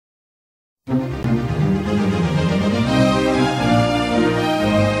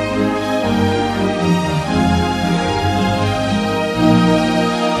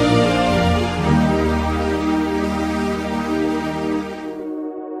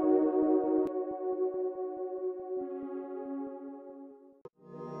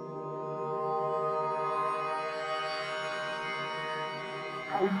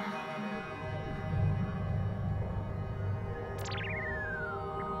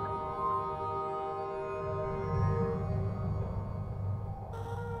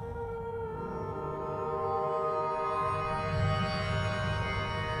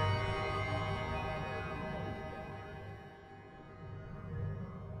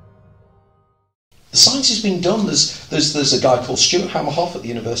The science has been done. There's a guy called Stuart Hammerhoff at the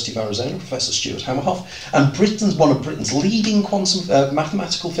University of Arizona, Professor Stuart Hammerhoff, and one of Britain's leading quantum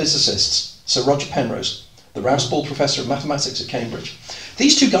mathematical physicists, Sir Roger Penrose, the Rouse Ball Professor of Mathematics at Cambridge.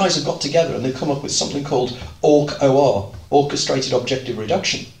 These two guys have got together and they've come up with something called OR, Orchestrated Objective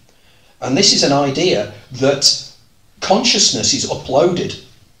Reduction. And this is an idea that consciousness is uploaded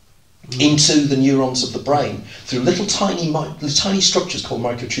into the neurons of the brain through little tiny structures called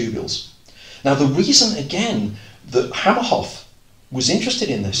microtubules. Now the reason, again, that Hammerhoff was interested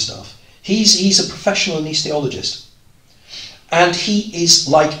in this stuff, he's a professional anaesthesiologist. And he is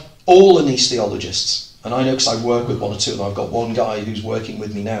like all anaesthesiologists. And I know because I work with one or two of them. I've got one guy who's working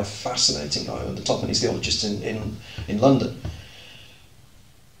with me now, fascinating guy, the top anaesthesiologist in London.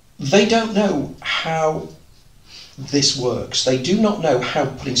 They don't know how this works. They do not know how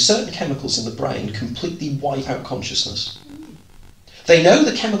putting certain chemicals in the brain completely wipe out consciousness. They know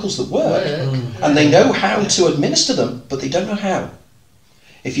the chemicals that work, and they know how to administer them, but they don't know how.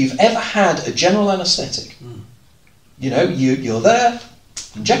 If you've ever had a general anaesthetic, you know, you're there,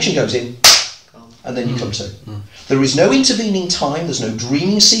 injection goes in, and then you come to. There is no intervening time, there's no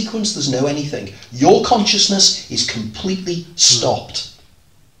dreaming sequence, there's no anything. Your consciousness is completely stopped.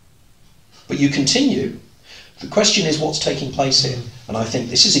 But you continue. The question is what's taking place here. And I think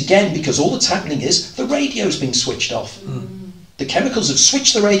this is again because all that's happening is the radio's being switched off. The chemicals have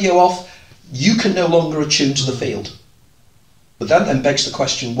switched the radio off, you can no longer attune to the field. But that then begs the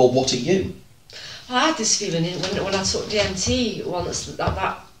question, well, what are you? I had this feeling when I took DMT once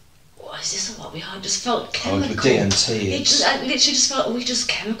that what is this what we had? I just felt chemical. Oh, with DMT, I literally just felt, are we just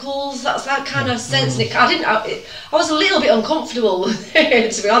chemicals? That's that kind of sense. I was a little bit uncomfortable with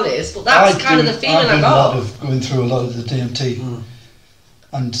it, to be honest, but that's kind of the feeling I got. Going through a lot of the DMT,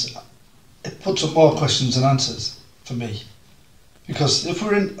 and it puts up more questions than answers for me. Because if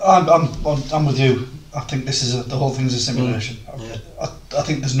we're in, I'm with you. I think this is the whole thing's a simulation. I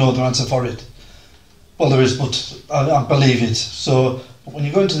think there's no other answer for it. Well, there is, but I believe it. So when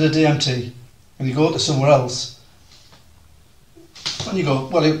you go into the DMT, when you go to somewhere else, and you go,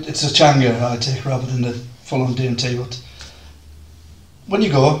 well, it's a Changa I take rather than the full-on DMT. But when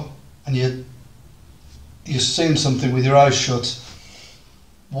you go and you're seeing something with your eyes shut,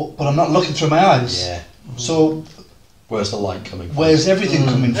 but I'm not looking through my eyes. Yeah. So. Where's the light coming from? Where's everything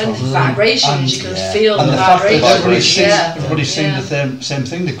coming from? And vibrations, you can feel and the vibrations. Everybody's seeing the same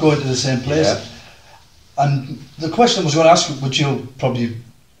thing, they go into the same place. Yeah. And the question I was going to ask you, which you'll probably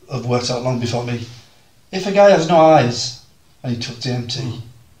have worked out long before me, if a guy has no eyes and he took DMT,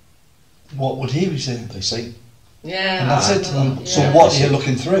 what would he be seeing? They see. Yeah. And that's it. So what are you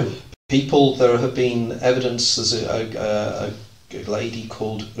looking through? People, there have been evidence, there's a lady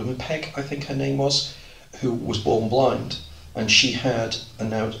called Peake, I think her name was, who was born blind, and she had a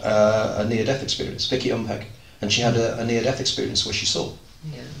near-death experience, Vicky Umpeg, and she had a near-death experience where she saw.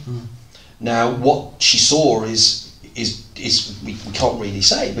 Yeah. Now, what she saw is we can't really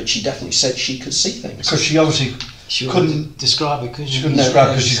say, but she definitely said she could see things. Because she obviously couldn't describe it, she couldn't describe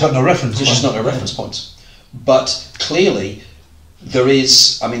it because she's got no reference point. She's not no reference points. But clearly,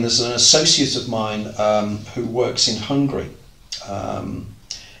 there's an associate of mine who works in Hungary,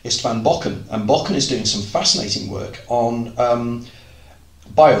 Istvan Bokken, and Bokken is doing some fascinating work on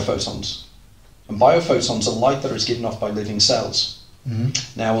biophotons. And biophotons are light that is given off by living cells.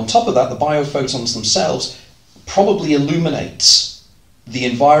 Now, on top of that, the biophotons themselves probably illuminates the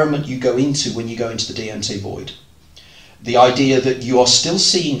environment you go into when you go into the DMT void. The idea that you are still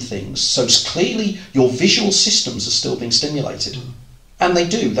seeing things, so clearly your visual systems are still being stimulated. And they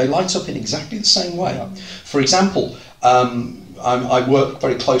do, they light up in exactly the same way. For example, I work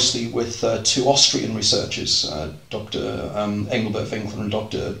very closely with two Austrian researchers, Dr. Engelbert Winkler and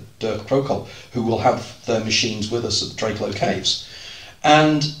Dr. Dirk Prokop, who will have their machines with us at the Drakelow Caves.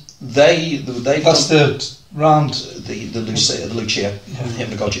 And they've that's done the round the Lucia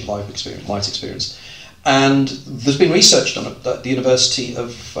hypnagogic light experience. And there's been research done at the University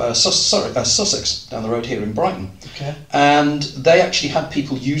of Sussex, down the road here in Brighton. Okay. And they actually had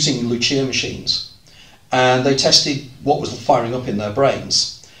people using Lucia machines, and they tested what was firing up in their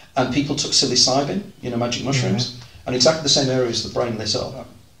brains. And people took psilocybin, magic mushrooms, and exactly the same areas of the brain lit up.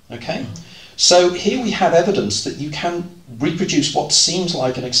 Okay? So here we have evidence that you can reproduce what seems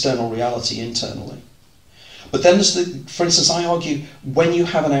like an external reality internally. But then there's for instance, I argue, when you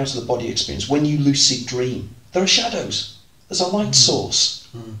have an out-of-the-body experience, when you lucid dream, there are shadows. There's a light source.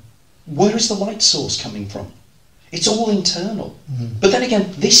 Where is the light source coming from? It's all internal. But then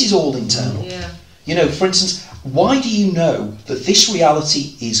again, this is all internal. For instance, why do you know that this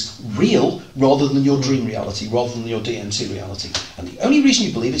reality is real rather than your dream reality, rather than your DMT reality? And the only reason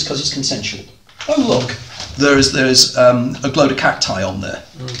you believe is because it's consensual. oh look, there's a load of cacti on there,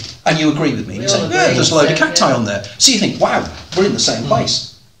 and you agree with me. You say, yeah, there's a load of cacti on there. So you think, wow, we're in the same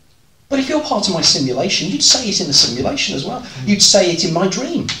place. But if you're part of my simulation, you'd say it in the simulation as well. You'd say it in my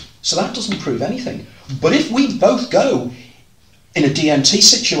dream. So that doesn't prove anything. But if we both go in a DMT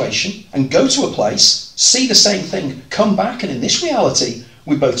situation and go to a place, see the same thing, come back, and in this reality,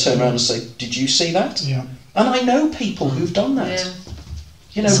 we both turn around and say, did you see that? Yeah. And I know people who've done that. Yeah.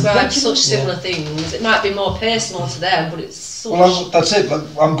 You know, describe such similar things. It might be more personal to them, but it's such... Well, that's it. Like,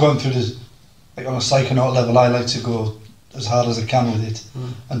 I'm going through this, like on a psychonaut level, I like to go as hard as I can with it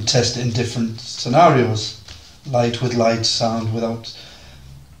and test it in different scenarios. Light with light, sound without...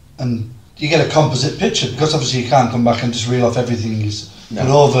 And you get a composite picture, because obviously you can't come back and just reel off everything. But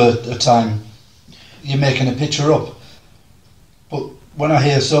over a time, you're making a picture up. But when I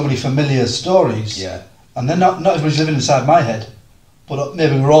hear so many familiar stories, and they're not everybody's living inside my head, but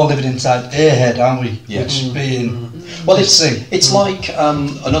maybe we're all living inside a head, aren't we? Yeah. Which being well, it's like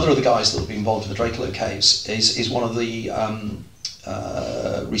another of the guys that will be involved in the Dracula Caves is one of the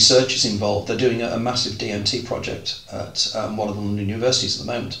researchers involved. They're doing a massive DMT project at one of the London universities at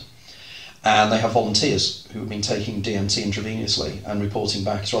the moment, and they have volunteers who have been taking DMT intravenously and reporting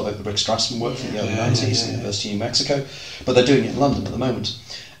back. It's rather like the Rick Strassman work from the early 90s at the University of New Mexico, but they're doing it in London at the moment.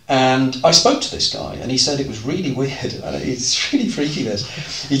 And I spoke to this guy, and he said it was really weird, and it's really freaky,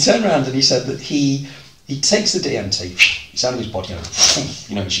 this. He turned around and he said that he takes the DMT, it's out of his body,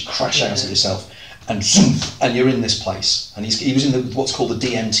 you know, you should crash out of yourself, and you're in this place. And he was in what's called the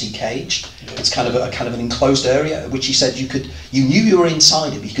DMT cage. It's kind of an enclosed area, which he said you knew you were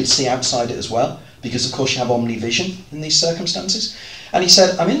inside it, but you could see outside it as well, because of course you have omnivision in these circumstances. And he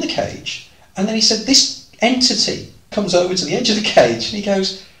said, I'm in the cage, and then he said, this entity comes over to the edge of the cage, and he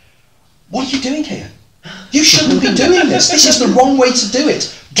goes, what are you doing here? You shouldn't be doing this. This is the wrong way to do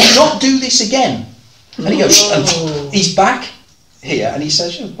it. Do not do this again. And he goes, and he's back here, and he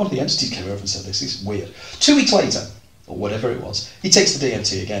says, you know, one of the entities came over and said this is weird. 2 weeks later, or whatever it was, he takes the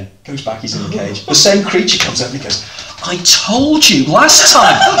DMT again, goes back, he's in the cage. The same creature comes up and he goes, I told you last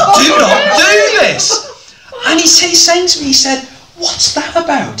time, do not do this. And he's saying to me, he said, what's that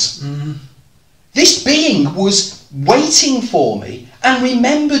about? This being was waiting for me and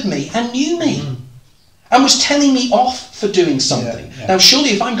remembered me and knew me and was telling me off for doing something. Now surely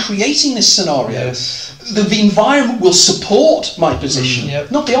if I'm creating this scenario, the environment will support my position,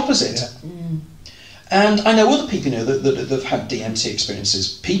 not the opposite. And I know other people, you know, that have had DMT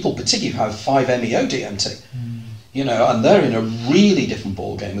experiences, people particularly who have 5-MeO DMT, you know, and they're in a really different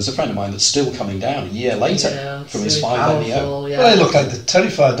ball game. There's a friend of mine that's still coming down a year later from his 5-MeO. Well, they look like they're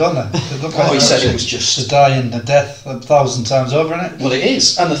terrified, don't they? They look like he said it was just the dying, the death 1,000 times over, isn't it? Well, it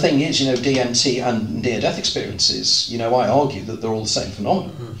is. And the thing is, you know, DMT and near-death experiences, you know, I argue that they're all the same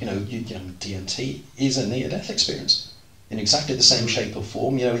phenomenon. You know, DMT is a near-death experience in exactly the same shape or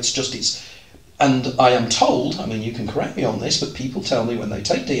form. You know, it's. And I am told, I mean, you can correct me on this, but people tell me when they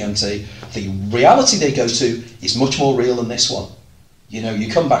take DMT, the reality they go to is much more real than this one. You know,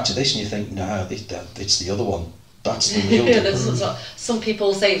 you come back to this and you think, no, it's the other one. That's the real deal. Some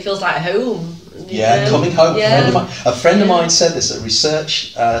people say it feels like home. Yeah, coming home. A friend of mine said this, a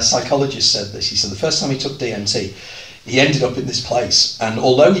research psychologist said this. He said the first time he took DMT, he ended up in this place. And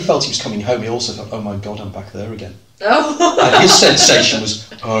although he felt he was coming home, he also thought, oh my God, I'm back there again. Oh. And his sensation was,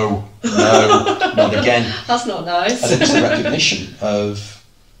 oh no, not again. That's not nice. And it was the recognition of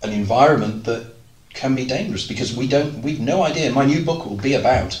an environment that can be dangerous, because we've no idea. My new book will be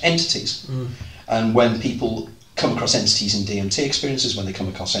about entities, and when people come across entities in DMT experiences, when they come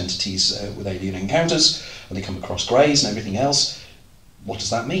across entities with alien encounters, when they come across greys and everything else, what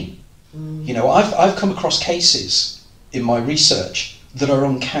does that mean? You know, I've come across cases in my research that are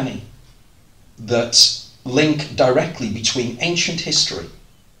uncanny, that link directly between ancient history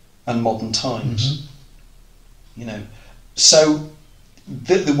and modern times. You know, so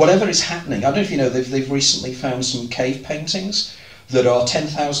whatever is happening, I don't know if you know, they've recently found some cave paintings that are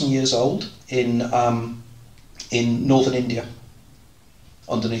 10,000 years old in northern India,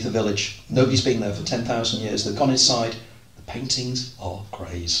 underneath a village. Nobody's been there for 10,000 years. They've gone inside. The paintings are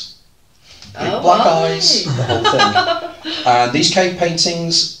greys. Big black eyes, the whole thing. And these cave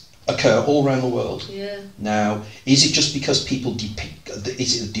paintings occur all around the world. Now, is it just because people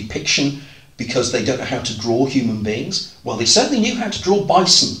is it a depiction because they don't know how to draw human beings? Well, they certainly knew how to draw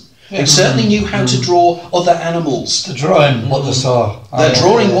bison. They certainly knew how to draw other animals. They're drawing what they saw. They're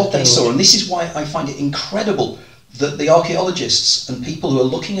drawing what they saw, and this is why I find it incredible that the archaeologists and people who are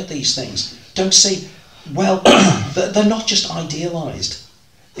looking at these things don't see, well, they're not just idealised.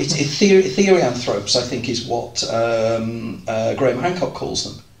 It's theory anthropes, I think, is what Graham Hancock calls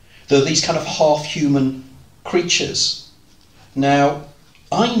them. They're these kind of half-human creatures. Now,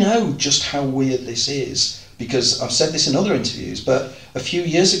 I know just how weird this is, because I've said this in other interviews, but a few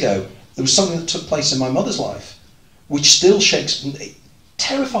years ago, there was something that took place in my mother's life, which still shakes, it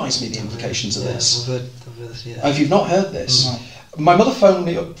terrifies me, the implications of this. I've heard this, yeah. If you've not heard this, No. my mother phoned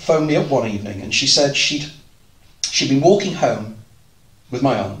me up one evening, and she said she'd been walking home with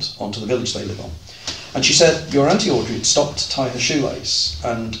my aunt onto the village they live on, and she said your Auntie Audrey had stopped to tie her shoelace,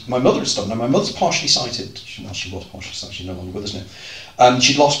 and my mother had stopped. Now my mother's partially sighted. Well, she was partially sighted. She's no longer with us now.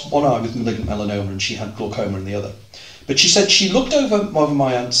 She'd lost one eye with malignant melanoma, and she had glaucoma in the other. But she said she looked over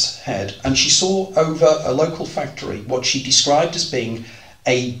my aunt's head, and she saw over a local factory what she described as being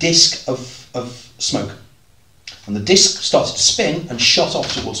a disc of smoke. And the disc started to spin and shot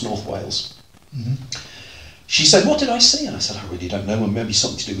off towards North Wales. Mm-hmm. She said, "What did I see?" And I said, "I really don't know, maybe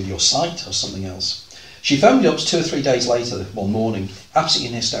something to do with your sight or something else." She phoned me up 2 or 3 days later, one morning,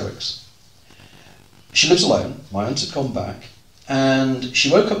 absolutely in hysterics. She lives alone, my aunt had gone back, and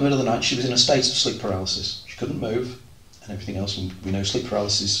she woke up in the middle of the night. She was in a state of sleep paralysis. She couldn't move and everything else, and we know sleep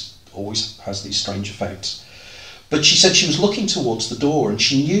paralysis always has these strange effects. But she said she was looking towards the door, and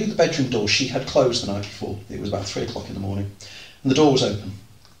she knew the bedroom door she had closed the night before. It was about 3 o'clock in the morning, and the door was open.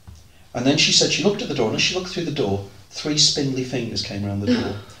 And then she said she looked at the door, and as she looked through the door, 3 spindly fingers came round the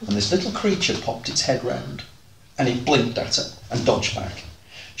door, and this little creature popped its head round, and it blinked at her and dodged back.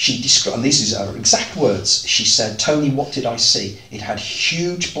 She described, and these are her exact words, she said, "Tony, what did I see? It had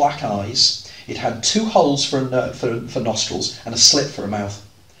huge black eyes, it had 2 holes for nostrils and a slit for a mouth,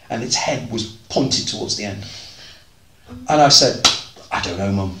 and its head was pointed towards the end." And I said, "I don't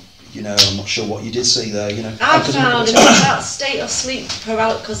know, Mum. You know, I'm not sure what you did see there, you know." I've found in that state of sleep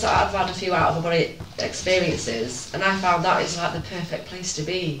paralysis, because I've had a few out of body experiences, and I found that is like the perfect place to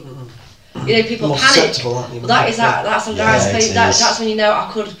be. You know, people panic. That's a nice place. That's when you know I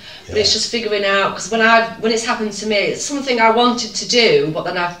could. But it's just figuring out, because when it's happened to me, it's something I wanted to do, but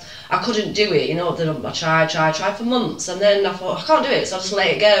then I couldn't do it. You know, then I tried for months, and then I thought I can't do it, so I just let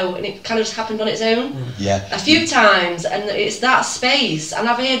it go, and it kind of just happened on its own. Yeah. A few times, and it's that space, and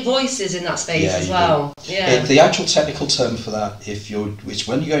I've heard voices in that space as well. Yeah. The actual technical term for that, which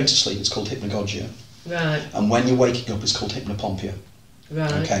when you're going to sleep, it's called hypnagogia. Right. And when you're waking up, it's called hypnopompia.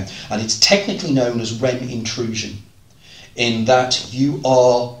 Right. Okay. And it's technically known as REM intrusion, in that you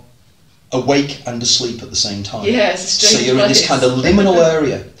are awake and asleep at the same time. Yeah, it's a strange So you're in this kind of liminal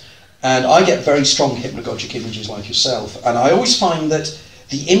area. And I get very strong hypnagogic images like yourself, and I always find that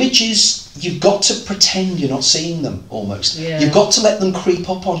the images, you've got to pretend you're not seeing them, almost. Yeah. You've got to let them creep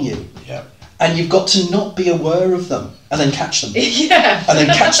up on you. Yeah. And you've got to not be aware of them, and then catch them. Yeah. And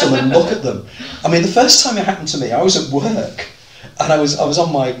then catch them and look at them. I mean, the first time it happened to me, I was at work, and I was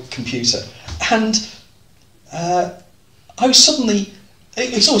on my computer, and I was suddenly,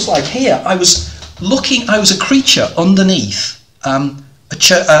 it's almost like here, I was a creature underneath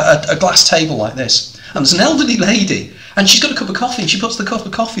a glass table like this, and there's an elderly lady, and she's got a cup of coffee, and she puts the cup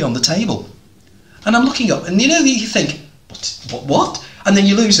of coffee on the table, and I'm looking up, and you know, you think, what? And then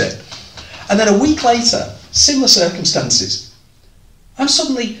you lose it. And then a week later, similar circumstances, I'm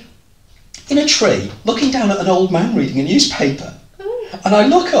suddenly in a tree looking down at an old man reading a newspaper, and I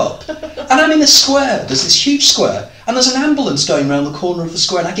look up, and I'm in a square. There's this huge square, and there's an ambulance going around the corner of the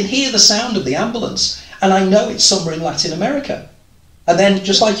square, and I can hear the sound of the ambulance, and I know it's somewhere in Latin America. And then,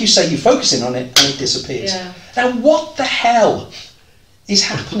 just like you say, you focus in on it, and it disappears. Yeah. Now, what the hell is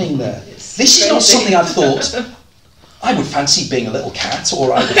happening there? It's this is not something I've thought. I would fancy being a little cat,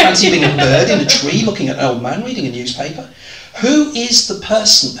 or I would fancy being a bird in a tree looking at an old man reading a newspaper. Who is the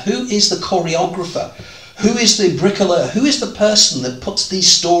person? Who is the choreographer? Who is the bricoleur? Who is the person that puts these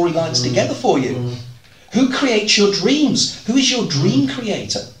storylines together for you? Who creates your dreams? Who is your dream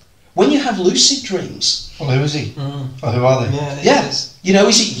creator? When you have lucid dreams... Well, who is he? Or who are they? Yes. You know,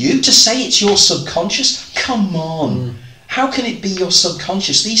 is it you to say it's your subconscious? Come on. How can it be your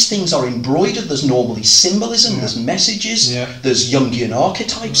subconscious? These things are embroidered. There's normally symbolism, there's messages, there's Jungian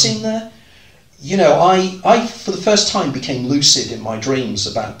archetypes in there. You know, I for the first time became lucid in my dreams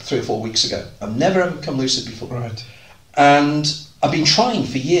about 3 or 4 weeks ago. I've never ever become lucid before. Right. And I've been trying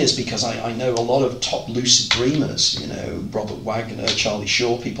for years, because I know a lot of top lucid dreamers, you know, Robert Wagner, Charlie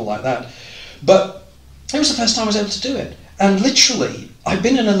Shaw, people like that. But it was the first time I was able to do it. And literally, I'd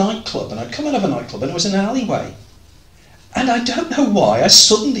been in a nightclub, and I'd come out of a nightclub, and it was in an alleyway. And I don't know why, I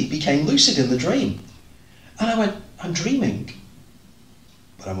suddenly became lucid in the dream. And I went, I'm dreaming,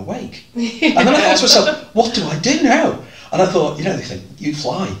 but I'm awake. And then I thought to myself, what do I do now? And I thought, you know, they think, you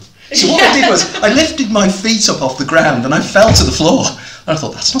fly. So what I did was, I lifted my feet up off the ground, and I fell to the floor. And I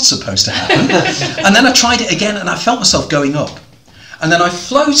thought, that's not supposed to happen. And then I tried it again, and I felt myself going up. And then I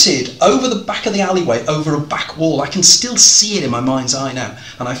floated over the back of the alleyway, over a back wall. I can still see it in my mind's eye now.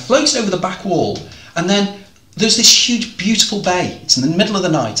 And I floated over the back wall, and then there's this huge, beautiful bay. It's in the middle of the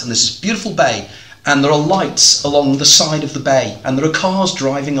night, and there's this beautiful bay, and there are lights along the side of the bay, and there are cars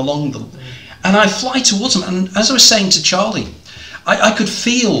driving along them. And I fly towards them, and as I was saying to Charlie, I could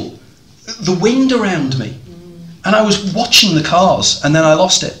feel the wind around me. And I was watching the cars, and then I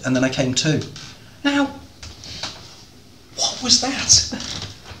lost it, and then I came to. Now, what was that?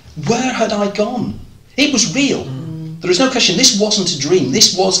 Where had I gone? It was real. There is no question. This wasn't a dream.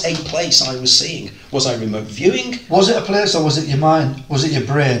 This was a place I was seeing. Was I remote viewing? Was it a place, or was it your mind? Was it your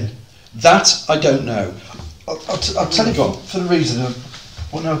brain? That I don't know. I'll tell you for the reason. I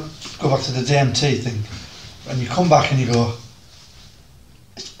want to go back to the DMT thing. And you come back and you go,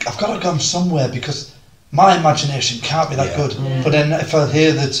 I've got to go somewhere, because my imagination can't be that good. But then if I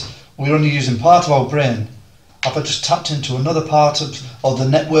hear that we're only using part of our brain, have I just tapped into another part of the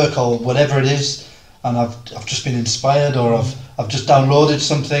network or whatever it is, and I've just been inspired, or I've just downloaded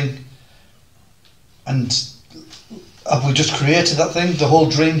something, and have we just created that thing, the whole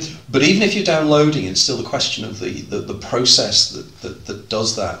dream? But even if you're downloading, it's still the question of the process that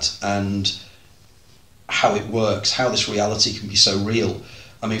does that, and how it works, how this reality can be so real.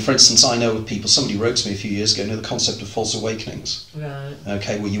 I mean, for instance, I know of people, somebody wrote to me a few years ago, the concept of false awakenings. Right.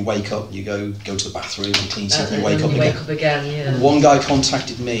 Okay, where you wake up, you go to the bathroom and clean something, you wake up again. Yeah. One guy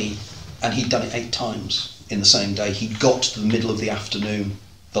contacted me, and he'd done it 8 times in the same day. He got to the middle of the afternoon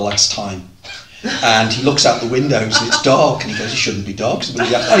the last time, and he looks out the windows and it's dark, and he goes, it shouldn't be dark.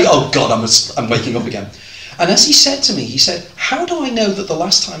 Oh God, I'm waking up again. And as he said to me, he said, how do I know that the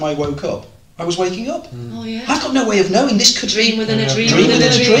last time I woke up, I was waking up? Oh, yeah. I've got no way of knowing. This could dream be within a dream. Dream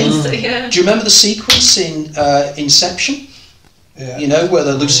within a dream. Yeah. Do you remember the sequence in Inception? Yeah. You know, where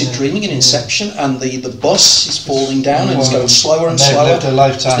they're lucid dreaming in Inception, and the bus is falling down and it's going slower and slower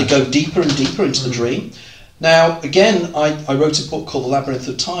as they go deeper and deeper into the dream. Now, again, I wrote a book called The Labyrinth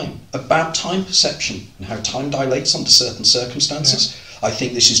of Time about time perception and how time dilates under certain circumstances. Yeah. I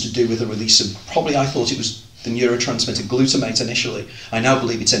think this is to do with the release of, probably I thought it was the neurotransmitter glutamate initially. I now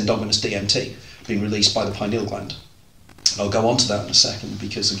believe it's endogenous DMT being released by the pineal gland. And I'll go on to that in a second,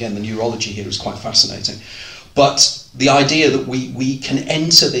 because again, the neurology here is quite fascinating. But the idea that we can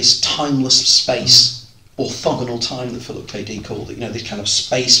enter this timeless space, orthogonal time that Philip K. D called it, this kind of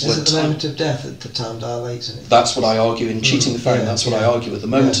space where it the moment of death that the time dilates in it? That's what I argue in Cheating the Ferryman. That's what I argue. At the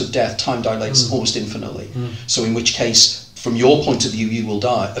moment of death, time dilates almost infinitely. So in which case, from your point of view, you will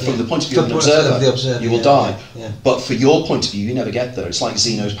die. From the point of view of an observer, you will die. Yeah. But for your point of view, you never get there. It's like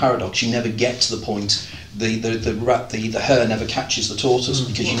Zeno's paradox. You never get to the point. The hare never catches the tortoise,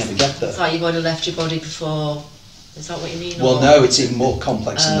 because you never get there. It's like you've already left your body before. Is that what you mean? Well, no, it's even more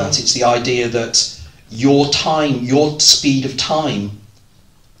complex than that. It's the idea that your speed of time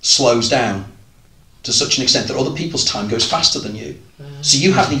slows down to such an extent that other people's time goes faster than you. So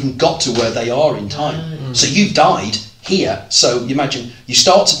you haven't even got to where they are in time. So you've died here. So you imagine you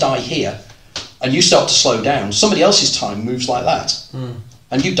start to die here, and you start to slow down. Somebody else's time moves like that.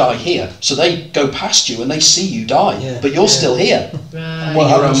 And you die here, so they go past you and they see you die, but you're still here. Right.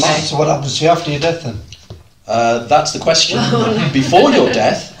 So what happens to you after your death then? That's the question. Before your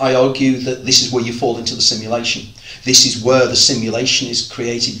death, I argue that this is where you fall into the simulation. This is where the simulation is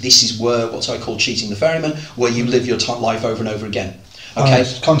created. This is where, what I call cheating the ferryman, where you live your life over and over again. Okay,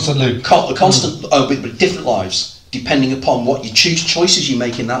 constant loop. But different lives, depending upon what you choose, choices you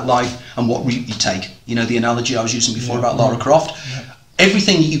make in that life, and what route you take. You know the analogy I was using before about Lara Croft.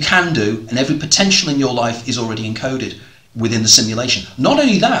 Everything that you can do and every potential in your life is already encoded within the simulation. Not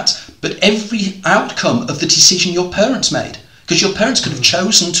only that, but every outcome of the decision your parents made. Because your parents could have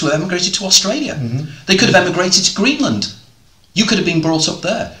chosen to emigrate to Australia. They could have emigrated to Greenland. You could have been brought up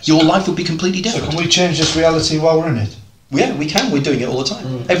there. Your life would be completely different. So can we change this reality while we're in it? Yeah, we can. We're doing it all the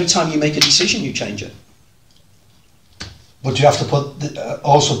time. Every time you make a decision, you change it. But you have to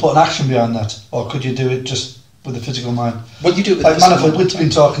also put an action behind that, or could you do it just with the physical mind? What you do with we've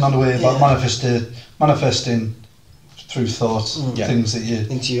been talking on the way about manifesting through thoughts, things that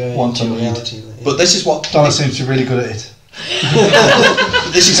you want to reality. But this is what Donna seems to be really good at it.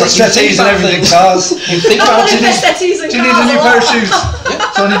 This is settees and everything, cars. You think about it. Do you need a new pair of shoes?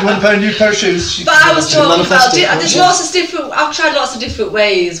 So I need a new pair of shoes. But I was talking about, there's lots of different, I've tried lots of different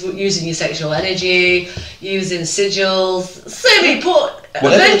ways using your sexual energy, using sigils, so many, but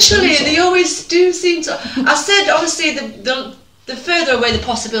eventually they always do seem to, I said obviously the further away the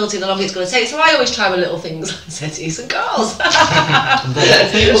possibility, the longer it's going to take, so I always try with little things like settees and cars. Well,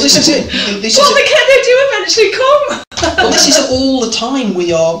 this is it. They do eventually come. Well, this is all the time.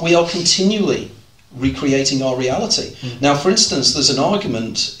 We are continually recreating our reality. Now, for instance, there's an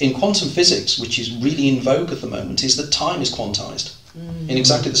argument in quantum physics, which is really in vogue at the moment, is that time is quantized in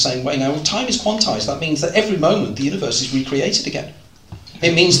exactly the same way. Now, if time is quantized, that means that every moment the universe is recreated again.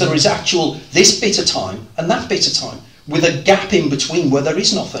 It means there is actual this bit of time and that bit of time, with a gap in between where there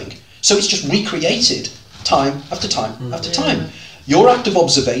is nothing. So it's just recreated time after time after time. Your act of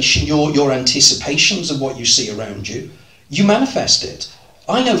observation, your anticipations of what you see around you, you manifest it.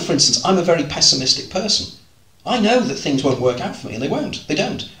 I know, for instance, I'm a very pessimistic person. I know that things won't work out for me, and they won't. They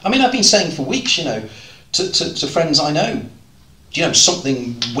don't. I mean, I've been saying for weeks, you know, to friends I know, you know,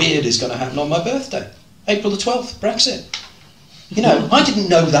 something weird is going to happen on my birthday, April the 12th, Brexit. You know, I didn't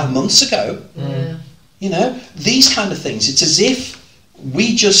know that months ago. You know, these kind of things. It's as if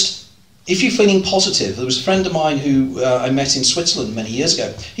we just, if you're feeling positive, there was a friend of mine who I met in Switzerland many years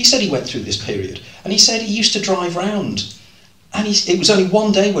ago. He said he went through this period, and he said he used to drive round, and it was only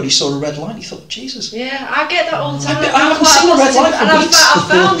one day where he saw a red light. He thought, Jesus. Yeah, I get that all the time. I haven't seen a red light for weeks. I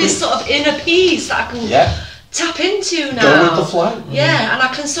found this sort of inner peace that I can tap into now. Go with the flow. Yeah, and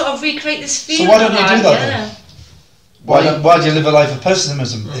I can sort of recreate this feeling. So why don't you do that then? Why do you live a life of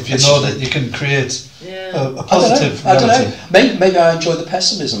pessimism if you know that you can create a positive I don't know. reality? Maybe I enjoy the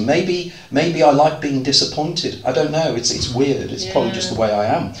pessimism. Maybe I like being disappointed. I don't know. It's weird. It's probably just the way I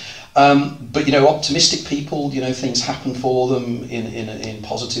am. But you know, optimistic people, you know, things happen for them in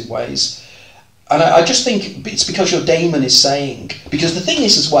positive ways. And I just think it's because your daemon is saying. Because the thing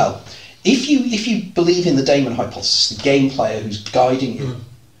is as well, if you believe in the daemon hypothesis, the game player who's guiding you.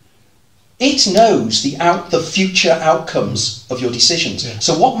 It knows the future outcomes of your decisions.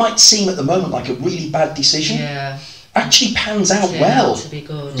 So what might seem at the moment like a really bad decision actually pans out well. To be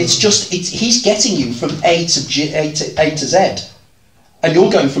good. It's just he's getting you from A to Z, and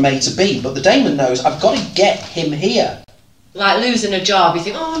you're going from A to B. But the daemon knows I've got to get him here. Like losing a job, you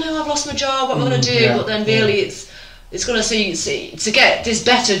think, oh no, I've lost my job. What am I going to do? But then really, it's going to see to get this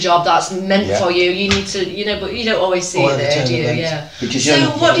better job that's meant for you. You need to, you know, but you don't always see it there, do you? Yeah. So,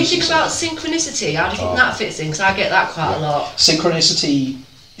 what do you think about synchronicity? How do you think that fits in? Because I get that quite a lot. Synchronicity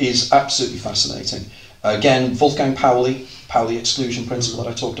is absolutely fascinating. Again, Wolfgang Pauli exclusion principle that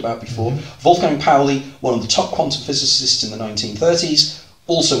I talked about before. Wolfgang Pauli, one of the top quantum physicists in the 1930s,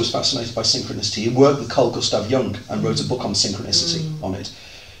 also was fascinated by synchronicity. He worked with Carl Gustav Jung and wrote a book on synchronicity on it.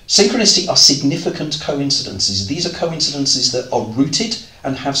 Synchronicity are significant coincidences. These are coincidences that are rooted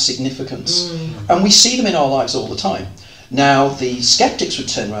and have significance. And we see them in our lives all the time. Now, the skeptics would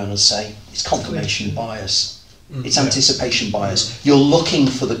turn around and say, it's confirmation bias. It's anticipation bias. You're looking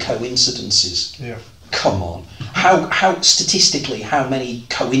for the coincidences. Come on. How statistically, how many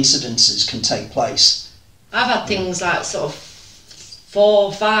coincidences can take place? I've had things like sort of 4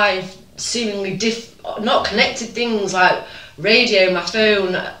 or 5 seemingly not connected things like radio, my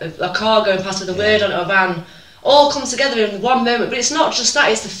phone, a car going past with a word on it, a van, all come together in one moment. But it's not just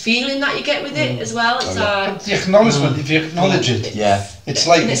that, it's the feeling that you get with it as well. It's like the acknowledgement, if you acknowledge it, it's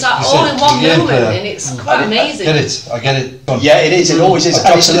like all in one moment, and it's quite amazing. I get it. Yeah, it is. It always is.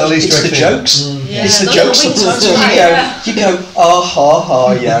 And it's the jokes. It's the jokes. Sometimes you go, ah ha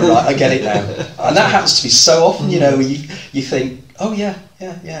ha, yeah, right, I get it now. And that happens to be so often. You know, you think, oh yeah.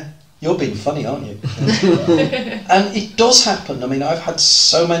 You're being funny, aren't you? And it does happen. I mean, I've had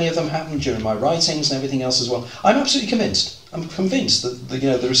so many of them happen during my writings and everything else as well. I'm absolutely convinced. I'm convinced that you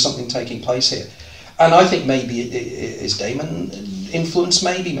know there is something taking place here, and I think maybe it is daemon influence.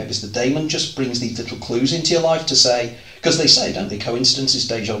 Maybe it's the daemon just brings these little clues into your life to say, because they say, don't they, coincidences,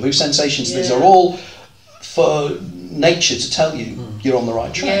 deja vu sensations. These are all for nature to tell you you're on the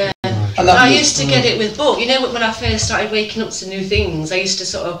right track. And I used to get it with book. You know, when I first started waking up to new things, I used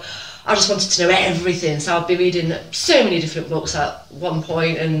to I just wanted to know everything, so I'd be reading so many different books at one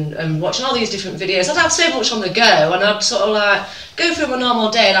point and watching all these different videos. I'd have so much on the go, and I'd sort of like go through my normal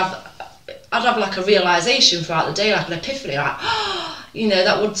day, and I'd have like a realisation throughout the day, like an epiphany, like, you know,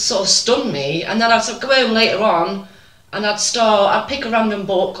 that would sort of stun me. And then I'd sort of go home later on, and I'd pick a random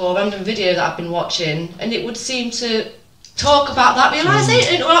book or a random video that I've been watching, and it would seem to talk about that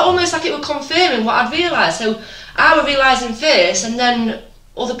realisation, almost like it were confirming what I'd realised. So I were realising first, and then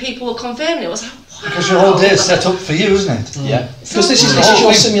other people were confirming it. It was like, wow. Because your whole day is set up for you, isn't it? Yeah. Because this is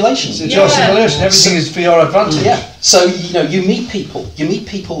your simulation. It's your simulation. Everything is for your advantage. Yeah. So you know, you meet people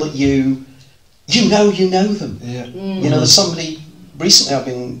that you know them. Yeah. You know, there's somebody recently I've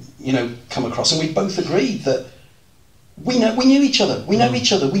been come across, and we both agreed that we knew each other. We know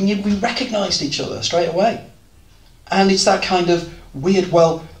each other. We recognised each other straight away. And it's that kind of weird,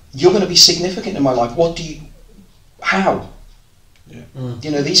 well, you're going to be significant in my life. How? Yeah.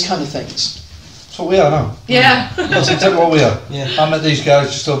 You know, these kind of things. That's what we are now. Yeah. That's exactly what we are. Yeah. I met these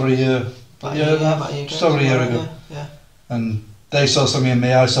guys just over a year About Yeah, a year, about a year ago. just over a year ago. Yeah. And they saw something in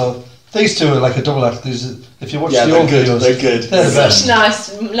me, I saw. These two are like a double act. If you watch Yeah, the they're old good, videos, they're good. they're the best. Such nice,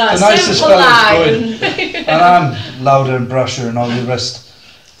 The nicest simple fellas line. going. And I'm louder and brasher and all the rest.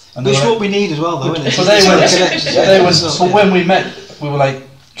 And Which is they were what we need as well, though, isn't it? So they went. Yeah, They went. it's So not- when we met, we were like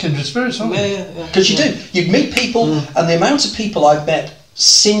kindred spirits, weren't we? Yeah. Because you do. You meet people, and the amount of people I've met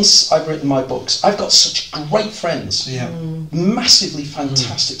since I've written my books, I've got such great friends. Yeah. Massively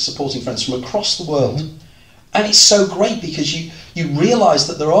fantastic supporting friends from across the world. And it's so great because you realise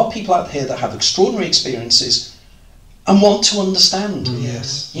that there are people out here that have extraordinary experiences and want to understand.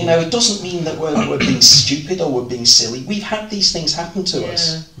 Yes. You know, it doesn't mean that we're being stupid or we're being silly. We've had these things happen to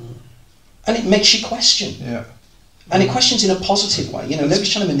us. And it makes you question. Yeah. And it questions in a positive way. You know, nobody's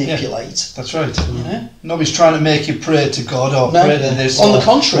trying to manipulate. That's right. You know? Nobody's trying to make you pray to God or No. pray to this. On the or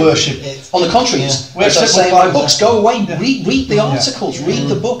contrary. worship. On the contrary, Yeah. as I say in my books, go away, Yeah. read the Yeah. articles, read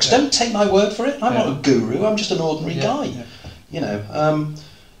the books. Yeah. Don't take my word for it. I'm Yeah. not a guru. I'm just an ordinary Yeah. guy. Yeah. You know,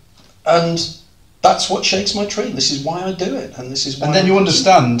 and that's what shakes my tree. This is why I do it, and this is why. And then you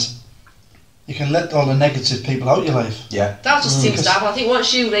understand. You can let all the negative people out of your life. Yeah. That just seems to happen. I think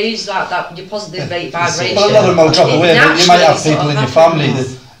once you raise that your positive vibration. But a lot of them will drop it away. But you might have naturally people in your sort of family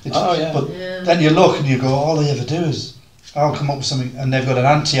happens. that. Oh, yeah. But Yeah. then you look and you go, all they ever do is, I'll come up with something, and they've got an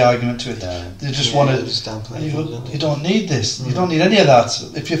anti-argument to it. Yeah. They just Yeah, want to. just downplay And you, it, go, don't they? you don't need this. You don't need any of that.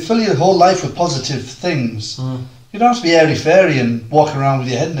 If you fill your whole life with positive things, you don't have to be airy-fairy and walking around with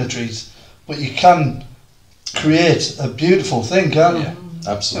your head in the trees. But you can create a beautiful thing, can't you?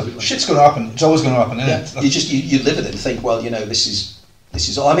 Absolutely. Shit's going to happen. It's always going to happen, isn't Yeah. it? You just you live with it and think, well, you know, this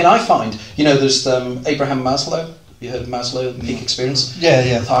is all. I mean, I find, you know, there's Abraham Maslow. Have you heard of Maslow, the Peake experience? Yeah,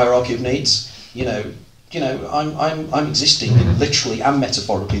 yeah. The hierarchy of needs. You know, I'm existing in literally and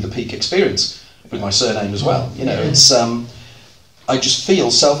metaphorically the Peake experience with my surname as well. You know, it's I just feel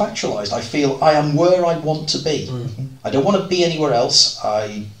self-actualized. I feel I am where I want to be. I don't want to be anywhere else.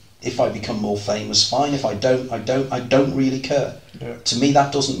 If I become more famous, fine. If I don't, I don't really care. Yeah. To me,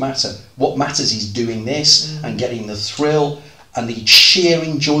 that doesn't matter. What matters is doing this and getting the thrill and the sheer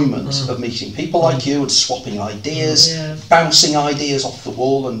enjoyment of meeting people like you and swapping ideas, bouncing ideas off the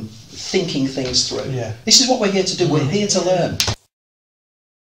wall and thinking things through. Yeah. This is what we're here to do. We're here to learn.